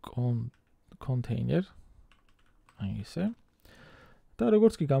დავარქვათ container. აი ესე. და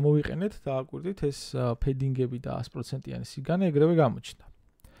როგორც კი გამოვიყენეთ, დააკვირდით ეს padding-ები და 100%-იანი სიგანი ეგრევე გამოჩნდა.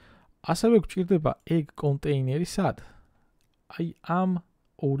 ასევე გვჭირდება egg კონტეინერი სად? აი ამ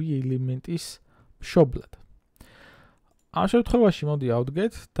ორი ელემენტის მშობლად. ამ შემთხვევაში მოდი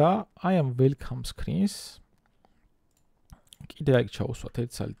ავდგეთ და აი ამ welcome screens კიდე აქ ჩავუსვათ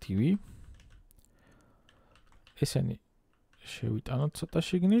ერთ ცალი TV. ესენი შევიტანოთ ცოტა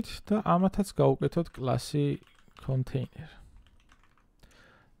შიგნით და ამათაც გავუკეთოთ კლასი container.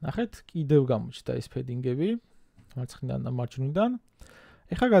 ნახეთ, კიდევ გამოჩნდა ეს ფედინგები მარცხნიდან და მარჯვნიდან.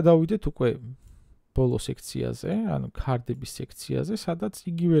 ეხლა გადავიდეთ უკვე ბოლო სექციაზე, ანუ ქარდების სექციაზე, სადაც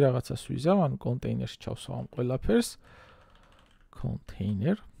იგივე რაღაცას ვიზავ, ანუ კონტეინერში ჩავსვავ ამ ყველაფერს.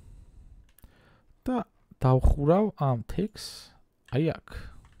 container და დავხურავ ამ text აი აქ.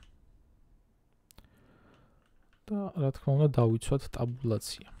 და რა თქმა უნდა დავიცვათ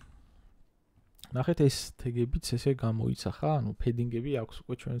ტაბულაცია. ნახეთ ეს თეგებიც ესე გამოიცახა, ანუ ფედინგები აქვს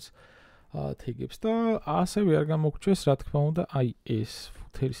უკვე ჩვენს თეგებს და ასევე არ გამოგვჩეს რა თქმა უნდა აი ეს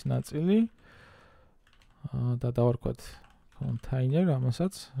ფუთერის ნაწილი და დავარქვათ container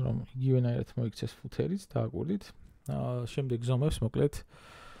ამასაც, რომ იგივენაირად მოიქცეს ფუთერიც და აკვირდით. შემდეგ ზომებს მოკლედ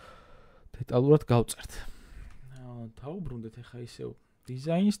დეტალურად გავწერთ. დავუბრუნდეთ ახლა ისევ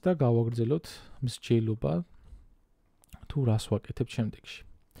დიზაინს და გავაგრძელოთ მსჯელობა თუ რას ვაკეთებთ შემდეგში.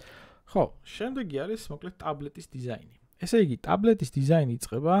 ხო, შემდეგი არის მოკლედ ტაბლეტის დიზაინი. ესე იგი, ტაბლეტის დიზაინი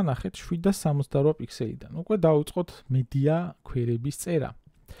იწყება, ნახეთ 768 პიქსელიდან. უკვე დავიწყოთ მედია ქვერების წერა.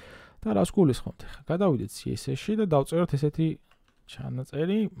 და რას გულისხმობთ ახლა? გადავიდეთ CSS-ში და დავწეროთ ესეთი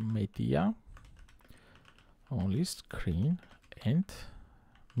ჩანაწერი media only screen and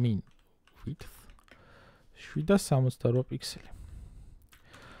min width 768 პიქსელი.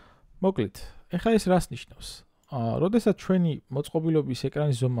 მოკლედ, ახლა ეს რას ნიშნავს? როდესაც ჩვენი მოწყობილობის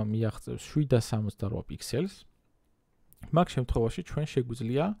ეკრანის ზომა მიაღწევს 768 პიქსელს, მაგ შემთხვევაში ჩვენ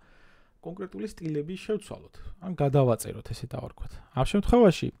შეგვიძლია კონკრეტული სტილები შევცვალოთ. ან გადავაწეროთ, ესე დავარქვათ. ამ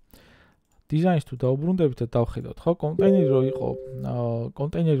შემთხვევაში დიზაინს თუ დაუბრუნდებით და დავხედავთ, ხო,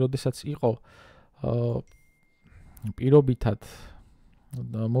 კონტეინერი როდესაც იყო პირობითად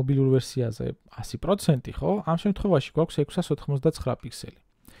მობილურ ვერსიაზე 100%, ხო? ამ შემთხვევაში გვაქვს 689 პიქსელი.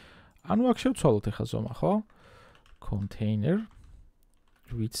 ანუ აქ შევცვალოთ ახლა ზომა, ხო? container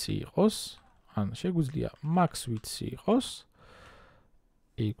width-ი იყოს, ან შეგვიძლია max width-ი იყოს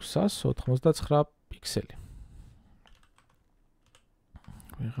 689 პიქსელი.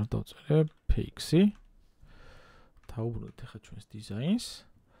 ვიღარ დავწერე px-ი. დავუბრუნდეთ ახლა ჩვენს დიზაინს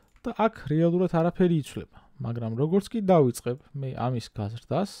და აქ რეალურად არაფერი იცვლება, მაგრამ როგორც კი დავიწყებ მე ამის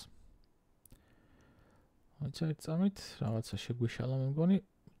გაზრდას, მოიცავთ წამით, რაღაცა შეგვიშალა მე მგონი,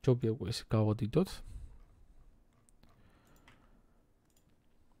 ჯობია უკვე ესე გავოდიდოთ.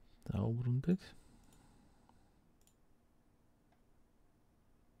 დავუბრუნდეთ.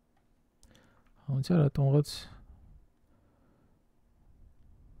 მოიცა რატომღაც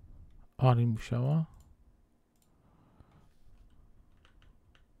არ იმუშავა.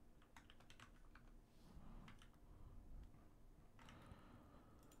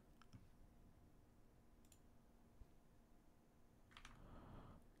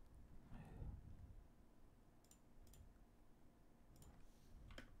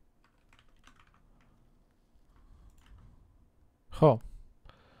 ხო.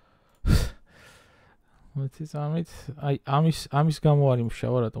 მოიცავთ, აი ამის გამო არ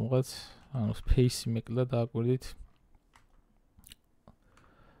იმუშავა რატომღაც, ანუ space-ი მეკლა დააკვირდით.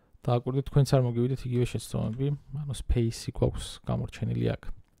 დააკვირდით, თქვენც არ მოგივიდეთ იგივე შეცდომები, ანუ space-ი გვაქვს გამორჩენილი აქ.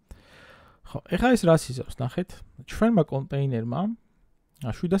 ხო, ეხლა ეს რას იზავს, ნახეთ. ჩვენმა კონტეინერმა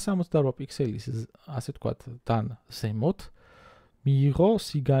 768 პიქსელის, ასე ვთქვათ, დან ზემოთ მიიღო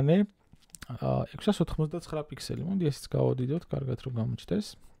სიგანე 689 პიქსელი. მოდი ესეც გავოდიდოთ, კარგად რომ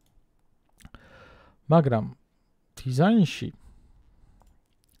გამოჩნდეს. მაგრამ დიზაინში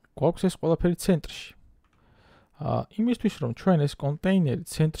გვაქვს ეს ყველაფერი ცენტრში. იმისთვის რომ ჩვენ ეს კონტეინერი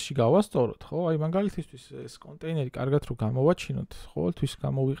ცენტრში გავასწოროთ, ხო? აი მაგალითისთვის ეს კონტეინერი კარგად რომ გამოვაჩინოთ, ყოველთვის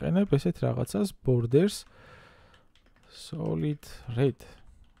გამოვიყენებ ესეთ რაღაცას borders solid red.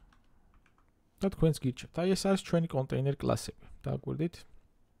 და თქვენს გირჩევთ. აი ეს არის ჩვენი კონტეინერ კლასები. დააკვირდით?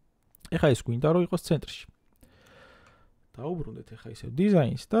 ეხლა ეს გვინდა რომ იყოს ცენტრში. დავუბრუნდეთ ეხლა ისევ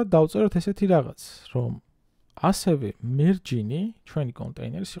დიზაინს და დავწეროთ ესეთი რაღაც, რომ ასევე merge-ი ჩვენი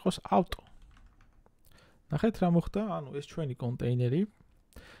კონტეინერის იყოს auto. ნახეთ რა მოხდა, ანუ ეს ჩვენი კონტეინერი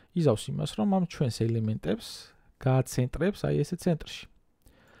იზავს იმას, რომ ამ ჩვენს ელემენტებს გააცენტრებს აი ესე ცენტრში.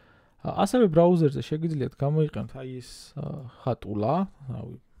 ასევე ბრაუზერზე შეგიძლიათ გამოიყენოთ აი ეს ხატულა,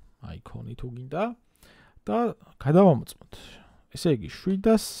 რავი, აიკონი თუ გინდა და გადავამოწმოთ. ესე იგი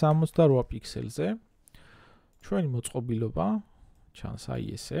 768 პიქსელზე ჩვენი მოწყობილობა ჩანს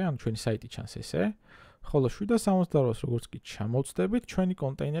აი ესე, ანუ ჩვენი საიტი ჩანს ესე, ხოლო 768-ს როგორც კი ჩამოვწდებით, ჩვენი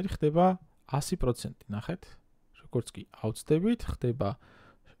კონტეინერი ხდება 100%, ნახეთ. როგორც კი ავწდებით, ხდება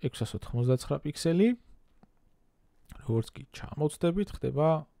 689 პიქსელი. როგორც კი ჩამოვწდებით,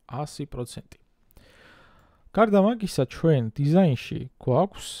 ხდება 100%. გარდა მაგისა, ჩვენ დიზაინში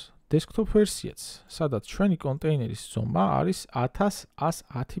გვაქვს desktop ვერსიაც, სადაც ჩვენი კონტეინერის ზომა არის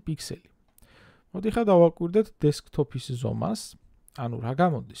 1110 პიქსელი. მოდი ხა დავაკვირდეთ desktop-ის ზომას. ანუ რა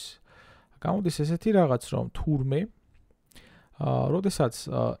გამოდის? გამოდის ესეთი რაღაც, რომ თურმე როდესაც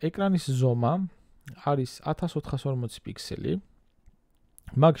ეკრანის ზომა არის 1440 პიქსელი,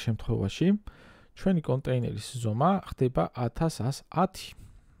 მაგ შემთხვევაში ჩვენი კონტეინერის ზომა ხდება 1110.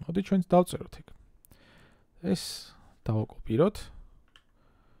 მოდი ჩვენც დავწეროთ ეგ. ეს დავაკოპიროთ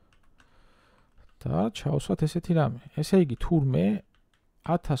და ჩავსვათ ესეთი რამე. ესე იგი, თურმე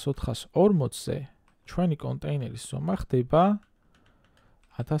 1440-ზე ჩვენი კონტეინერის ზომა ხდება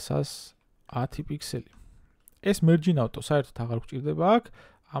 1110 პიქსელი. ეს merging auto საერთოდ აღარ გვჭირდება აქ,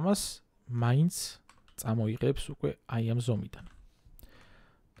 ამას მაინც წამოიღებს უკვე აი ამ ზომიდან.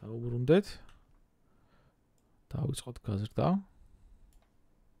 დავუბრუნდეთ. დავიწყოთ გაზრდა.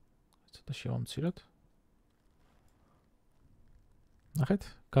 ცოტა შევამციროთ. ნახეთ,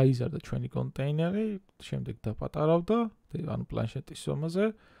 გაიზარდა ჩვენი კონტეინერი, შემდეგ დაპატარავდა, ანუ პლანშეტის ზომაზე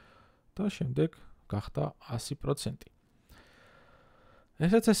და შემდეგ გახდა 100%.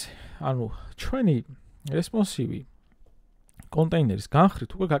 ესაც ეს, ანუ ჩვენი რესპონსივი კონტეინერის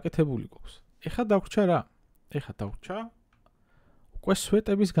განხრით უკვე გაკეთებული გვაქვს. ეხლა დაგვრჩა რა? ეხლა დაგვრჩა უკვე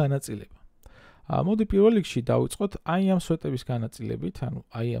სვეტების განაწილება. მოდი პირველ რიგში დავიწყოთ აი ამ სვეტების განაწილებით, ანუ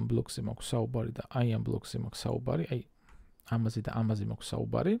აი ამ ბლოკზე მაქვს საუბარი და აი ამ ბლოკზე მაქვს საუბარი, აი ამაზე და ამაზე მაქვს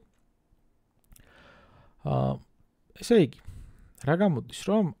საუბარი. ესე იგი, რა გამოდის,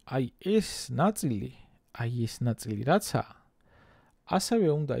 რომ აი ეს ნაწილი რაცა ასევე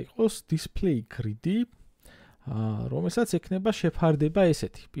უნდა იყოს display grid-ი, რომელსაც ექნება შეფარდება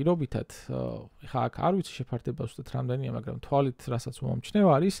ესეთი. პირობითად, ხა აქ არ ვიცი შეფარდება ზუსტად რამდენია, მაგრამ თვალით რასაც მომჩნევ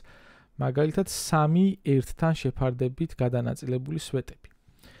არის მაგალითად 3 ერთთან შეფარდებით გადანაწილებული სვეტები.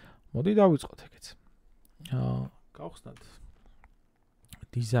 მოდი დავიწყოთ ეგეც. გავხსნათ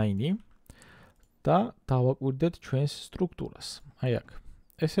დიზაინი და დავაკვირდეთ ჩვენს სტრუქტურას. აი აქ.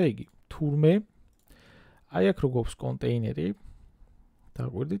 ესე იგი, თურმე აი აქ როგორც კონტეინერი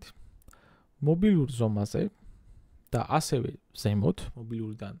დავაკვირდით მობილურ ზომაზე და ასევე ზემოთ,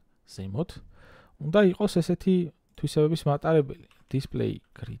 მობილურიდან ზემოთ უნდა იყოს ესეთი თვისებების მატარებელი. display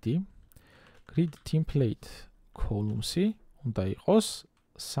grid-ი, grid template columns-ი უნდა იყოს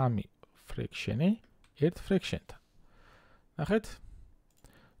 3 fraction-ი ერთ fraction-თან. ნახეთ?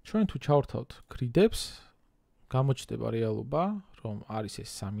 ჩვენ თუ ჩავრთავთ grid-ებს, გამოჩნდება რეალობა, რომ არის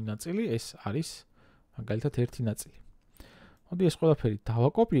ეს 3 ნაწილი, ეს არის მაგალითად ერთი ნაწილი. მოდი ეს ყველაფერი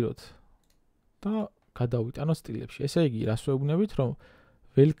დავაკოპიროთ და გადავიტანოთ სტილებში. ესე იგი, რას ვეუბნებით, რომ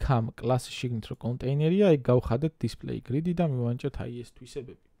welcome კლასის შიგნით რო კონტეინერია, ეგ გავხადეთ display grid-ი და მივანიჭოთ აი ეს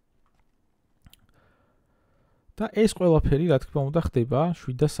თვისებები. და ეს ყველაფერი, რა თქმა უნდა, ხდება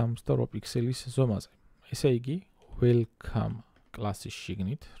 768 პიქსელის ზომაზე. ესე იგი, welcome კლასის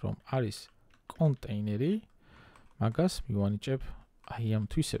შიგნით, რომ არის კონტეინერი, მაგას მივანიჭებ აი ამ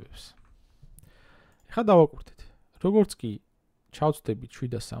თვისებებს. ეხლა დავაკვირდეთ. როგორც კი ჩავწდებით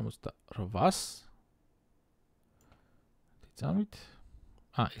 768-ს, დიძამით.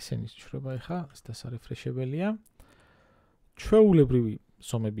 ესენი შრება ეხლა, ეს დასარეფრეშებელია. ჩვეულებრივი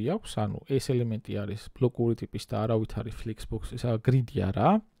ზომები აქვს, ანუ ეს ელემენტი არის ბლოკური ტიპის და არავითარი flexbox, ესა grid-ი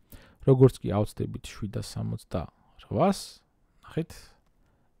არა. როგორც კი ავწდებით 768-ს, ნახეთ,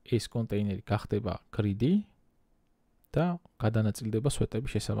 ეს კონტეინერი გახდება grid-ი და გადანაწილდება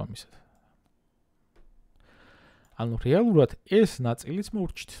სვეტების შესაბამისად. ანუ რეალურად ეს ნაწილიც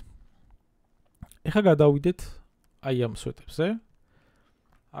მოვრჩით. ეხლა გადავიდეთ აი ამ სვეტებზე.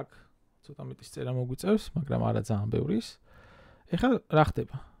 აქ ცოტა მეტის წერა მოგვიწევს, მაგრამ არა ძალიან ბევრის. ეხლა რა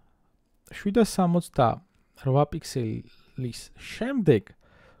ხდება? 768 პიქსელის შემდეგ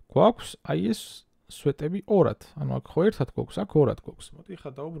გვაქვს აი ეს სვეტები ორად. ანუ აქ ხო ერთად გვაქვს, აქ ორად გვაქვს. მოდი ეხლა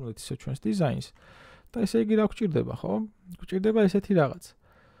დავუბრუნდეთ ისე ჩვენს დიზაინს და ესე იგი რა გვჭირდება, ხო? გვჭირდება ესეთი რაღაც.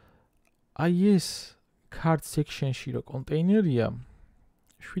 აი ეს card section-ში რო კონტეინერია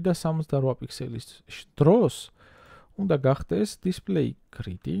 768 პიქსელის დროს უნდა გახდეს display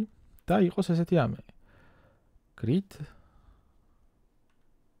grid-ი და იყოს ესეთი ამე. grid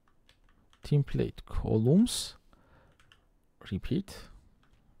template columns repeat.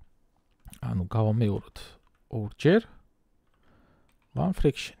 ანუ გავამეოროთ ორჯერ one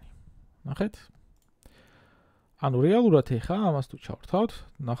fraction-ი. ნახეთ? ანუ რეალურად ეხა ამას თუ ჩავრთავთ,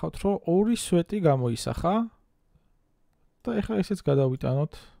 ნახავთ, რომ ორი სვეტი გამოისახა და ეხლა ესეც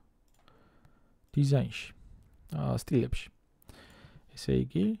გადავიტანოთ დიზაინში, სტილებში. ესე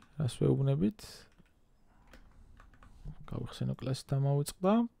იგი, რას ვეუბნებით? გავიხსენო კლასი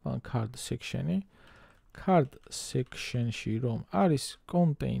დამავიწყდა, card section-ი. card section-ში რომ არის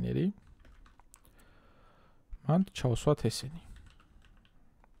კონტეინერი, მან ჩავსვათ ესენი.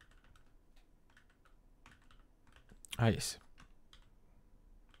 აი ეს.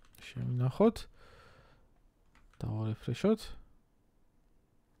 შევინახოთ. დავარეფრეშოთ.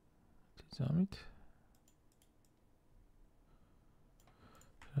 ზამით.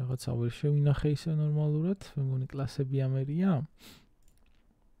 რაღაცა ვერ შევინახე ისე ნორმალურად, მე მგონი კლასები ამერია.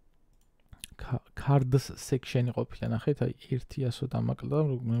 cards section-ი ყოფილა, ნახეთ, აი 100-ო დამაკლდა,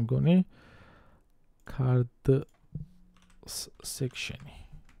 მე მგონი cards section-ი.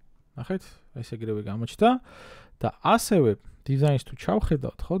 ნახეთ, ეს ეგრევე გამოჩნდა და ასევე დიზაინს თუ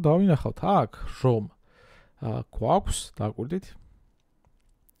ჩავხედავთ, ხო, დავინახავთ აქ, რომ გვაქვს, დააკვირდით.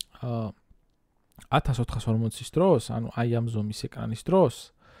 1440-ის დროს, ანუ აი ამ ზომის ეკრანის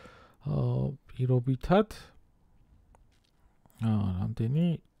დროს, პირობითად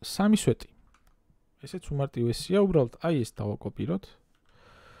რამდენი 3 სვეტი. ესეც უმარტივესია, უბრალოდ აი ეს დავაკოპიროთ.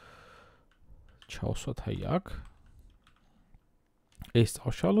 ჩავსვათ აი აქ. ეს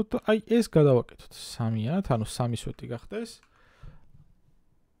წავშალოთ და აი ეს გადავაკეთოთ 3-ად, ანუ 3 სვეტი გახდეს.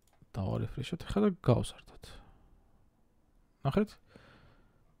 დავარეფრეშოთ ახლა და გავზარდოთ. ნახეთ?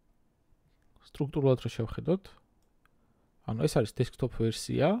 სტრუქტურულად რო შევხედოთ. ანუ ეს არის desktop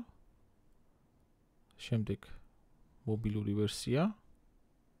ვერსია. შემდეგ მობილური ვერსია.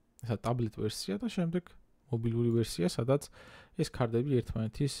 ესა ტაბლეტ ვერსია და შემდეგ მობილური ვერსია, სადაც ეს ქარდები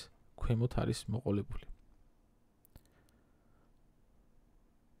ერთმანეთის ქვემოთ არის მოყოლებული.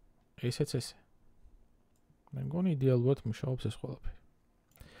 ესეც ესე. მე მგონი იდეალურად მუშაობს ეს ყველაფერი.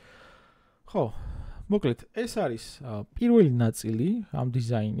 ხო, მოკლედ, ეს არის პირველი ნაწილი ამ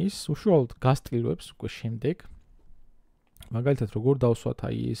დიზაინის, უშუალოდ გასტილვებს უკვე შემდეგ. მაგალითად, როგორ დავსვათ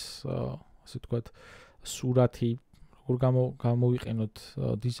აი ეს, ასე ვთქვათ, სურათი, როგორ გამოვიყენოთ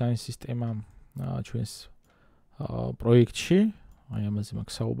დიზაინ სისტემა ჩვენს პროექტში, აი ამაზე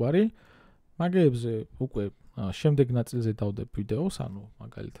მაქვს საუბარი. მაგეებზე უკვე შემდეგ ნაწილზე დავდებ ვიდეოს, ანუ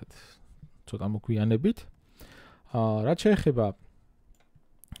მაგალითად ცოტა მოგვიანებით. რაც შეეხება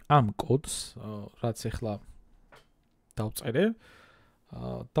ამ კოდს, რაც ახლა დავწერე,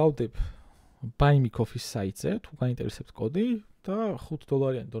 დავდებ Buy Me Coffee საიტზე, თუ გაინტერესებთ კოდი და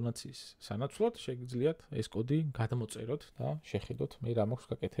 $5 დონაციის სანაცვლოდ შეგიძლიათ ეს კოდი გადმოწეროთ და შეხედოთ მე რა მაქვს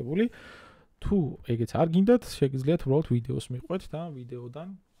გაკეთებული. თუ ეგეც არ გინდათ, შეგიძლიათ უბრალოდ ვიდეოს მიყვეთ და ვიდეოდან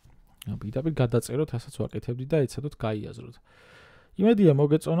პირდაპირ გადაწეროთ, რასაც ვაკეთებდი და ეცადოთ გაიაზროთ. იმედია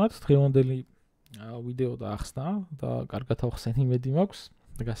მოგეწონათ დღევანდელი ვიდეო და ახსნა და კარგად ავხსენ იმედი მაქვს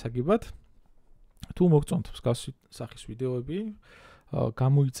გასაგებად. თუ მოგწონთ მსგავსი სახის ვიდეოები,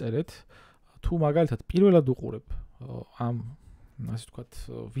 გამოიწერეთ. თუ მაგალითად პირველად უყურებ ამ ასე ვთქვათ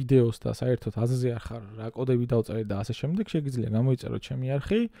ვიდეოს და საერთოდ აზრზე არ ხარ რა კოდები დავწერე და ასე შემდეგ, შეგიძლია გამოიწეროთ ჩემი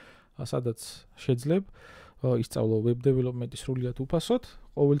არხი, სადაც შეძლებ ისწავლო web development-ი სრულიად უფასოდ,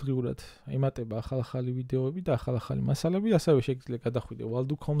 ყოველდღიურად ემატება ახალ-ახალი ვიდეოები და ახალ-ახალი მასალები, ასევე შეგიძლია გადახვიდე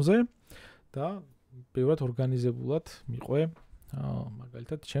waldu.com-ზე და ბევრად ორგანიზებულად მიყვე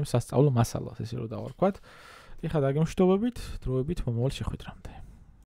მაგალითად ჩემს სასწავლო მასალას, ესე რომ დავარქვათ. ეხლა დაგემშვიდობებით, დროებით მომავალ შეხვედრამდე.